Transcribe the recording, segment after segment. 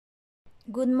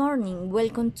Good morning,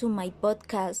 welcome to my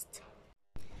podcast.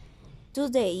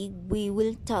 Today we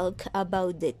will talk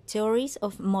about the theories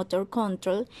of motor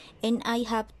control, and I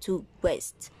have two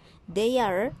guests. They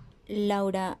are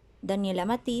Laura Daniela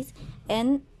Matiz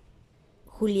and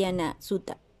Juliana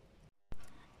Suta.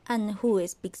 And who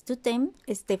speaks to them?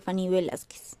 Stephanie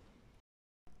Velázquez.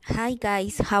 Hi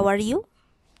guys, how are you?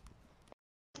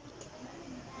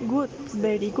 Good,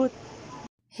 very good.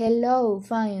 Hello,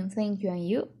 fine, thank you. And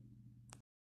you?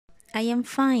 I am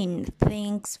fine,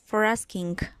 thanks for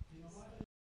asking.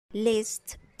 Let's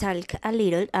talk a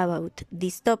little about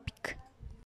this topic.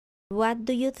 What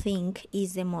do you think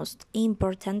is the most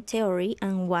important theory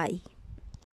and why?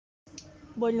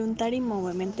 Voluntary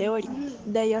movement theory.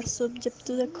 They are subject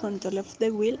to the control of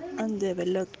the will and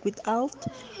developed without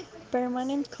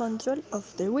permanent control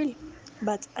of the will,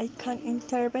 but I can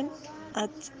intervene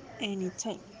at any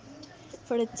time.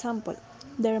 For example,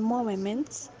 their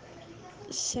movements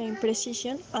change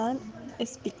precision and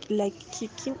speed, like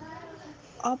kicking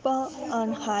a ball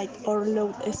and high or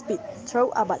low speed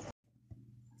throw a ball.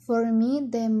 For me,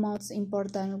 the most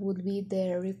important would be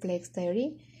the reflex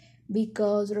theory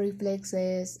because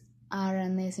reflexes are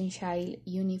an essential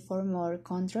uniform or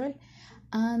control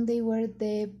and they were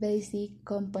the basic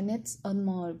components of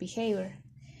motor behavior.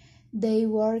 They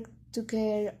work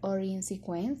together or in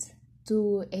sequence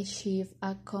to achieve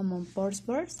a common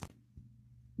purpose.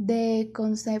 The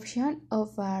conception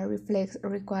of a reflex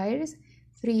requires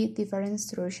three different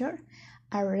structures: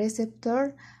 a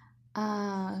receptor,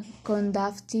 a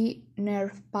conductive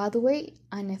nerve pathway,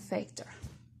 and effector.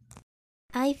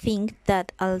 I think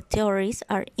that all theories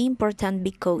are important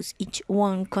because each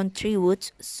one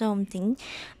contributes something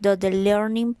to the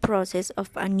learning process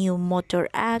of a new motor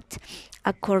act,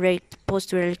 a correct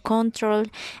postural control,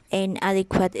 an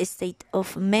adequate state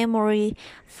of memory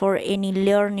for any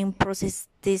learning process.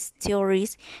 These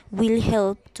theories will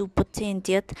help to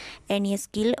potentiate any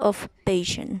skill of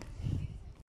patient.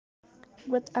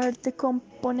 What are the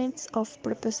components of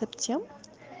proprioception?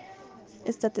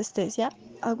 Stathesthesia,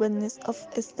 awareness of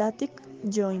static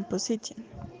joint position.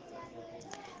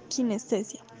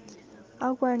 Kinesthesia,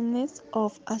 awareness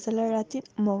of accelerated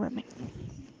movement.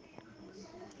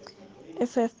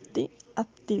 Effective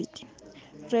activity,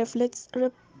 reflex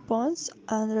response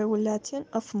and regulation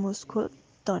of muscle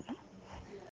tone.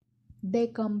 The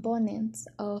components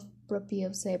of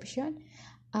proprioception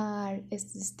are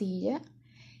esthesia.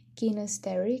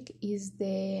 Kinesthetic is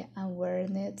the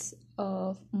awareness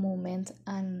of movement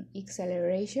and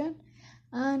acceleration,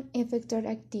 and effector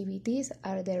activities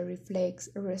are the reflex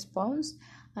response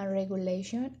and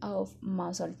regulation of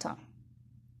muscle tone.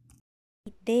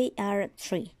 They are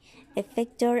three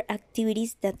effector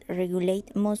activities that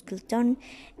regulate muscle tone.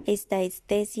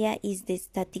 Staesthesia is the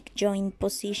static joint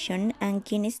position, and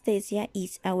kinesthesia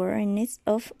is awareness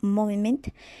of movement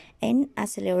and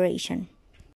acceleration.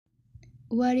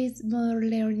 What is motor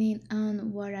learning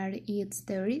and what are its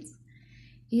theories?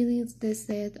 It is the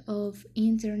set of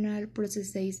internal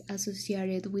processes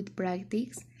associated with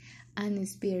practice and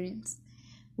experience,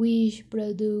 which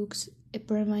produce a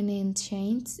permanent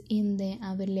change in the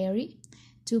ability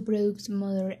to produce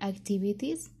motor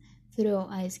activities through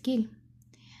a skill.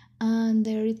 And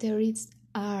their theories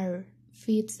are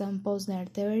Fitts and Posner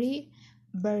theory,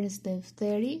 Bernstein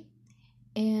theory,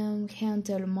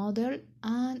 Hantel model,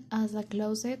 and as a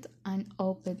closed and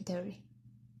open theory.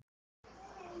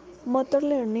 Motor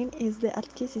learning is the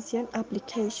acquisition,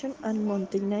 application, and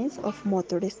maintenance of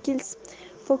motor skills,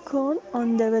 focused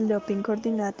on developing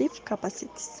coordinative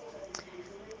capacities.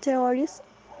 Theories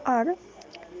are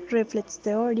reflex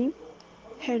theory,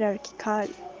 hierarchical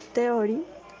theory,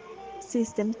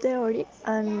 system theory,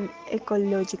 and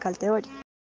ecological theory.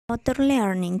 Motor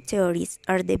learning theories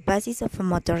are the basis of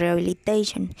motor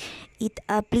rehabilitation. It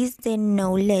applies the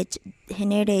knowledge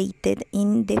generated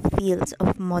in the fields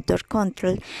of motor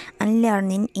control and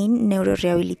learning in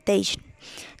neurorehabilitation.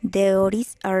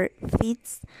 Theories are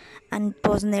Fitts and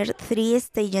Posner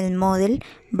three-stage model,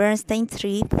 Bernstein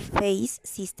three-phase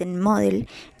system model,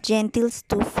 Gentile's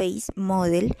two-phase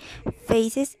model,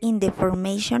 phases in the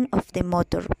formation of the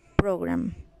motor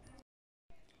program.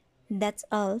 That's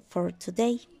all for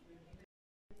today.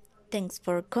 Thanks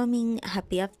for coming.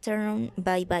 Happy afternoon.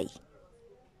 Bye bye.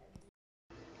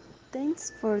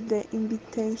 Thanks for the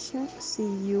invitation. See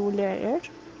you later.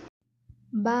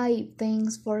 Bye,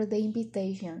 thanks for the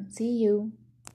invitation. See you.